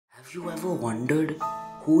Have you ever wondered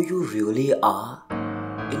who you really are?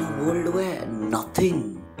 In a world where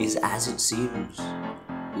nothing is as it seems,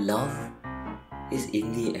 love is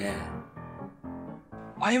in the air.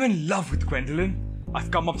 I am in love with Gwendolyn.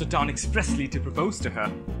 I've come up to town expressly to propose to her.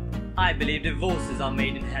 I believe divorces are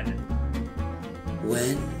made in heaven.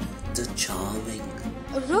 When the charming...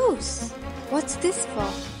 A rose? What's this for?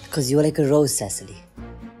 Because you're like a rose, Cecily.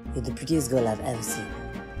 You're the prettiest girl I've ever seen.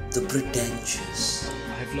 The pretentious...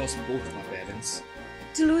 I have lost both my parents.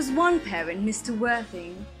 To lose one parent, Mr.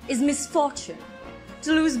 Worthing, is misfortune.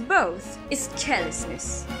 To lose both is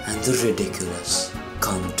carelessness. And the ridiculous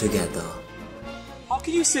come together. How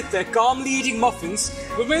can you sit there calmly eating muffins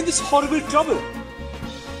when we're in this horrible trouble?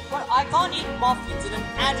 But I can't eat muffins in an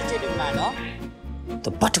agitated manner.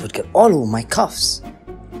 The butter would get all over my cuffs.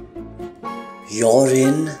 You're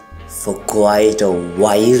in for quite a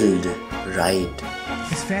wild ride.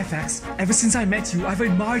 Miss Fairfax, ever since I met you, I've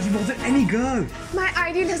admired you more than any girl. My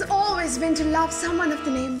ideal has always been to love someone of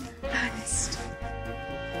the name Earnest.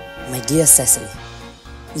 My dear Cecily,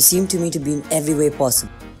 you seem to me to be in every way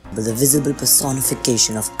possible the visible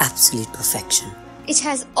personification of absolute perfection. It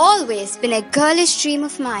has always been a girlish dream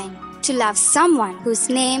of mine to love someone whose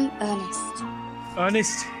name Earnest.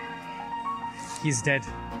 Ernest, he's dead.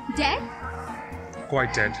 Dead?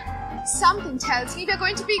 Quite dead. Something tells me we're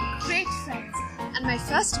going to be great friends, and my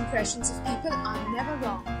first impressions of people are never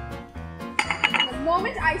wrong. The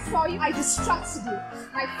moment I saw you, I distrusted you.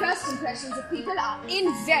 My first impressions of people are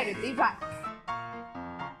invariably right.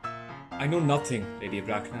 I know nothing, Lady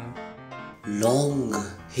Bracknell. Long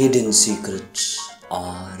hidden secrets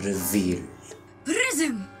are revealed.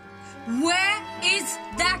 Prism! Where is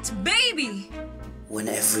that baby? When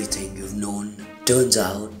everything you've known turns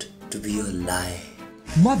out to be a lie.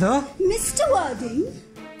 Mother? Mr. Worthing?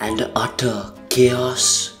 And utter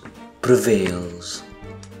chaos prevails.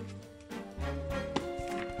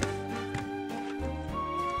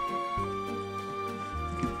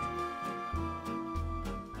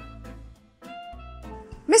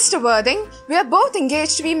 Mr. Worthing, we are both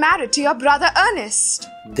engaged to be married to your brother Ernest.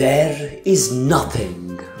 There is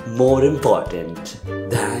nothing more important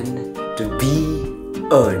than to be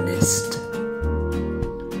earnest.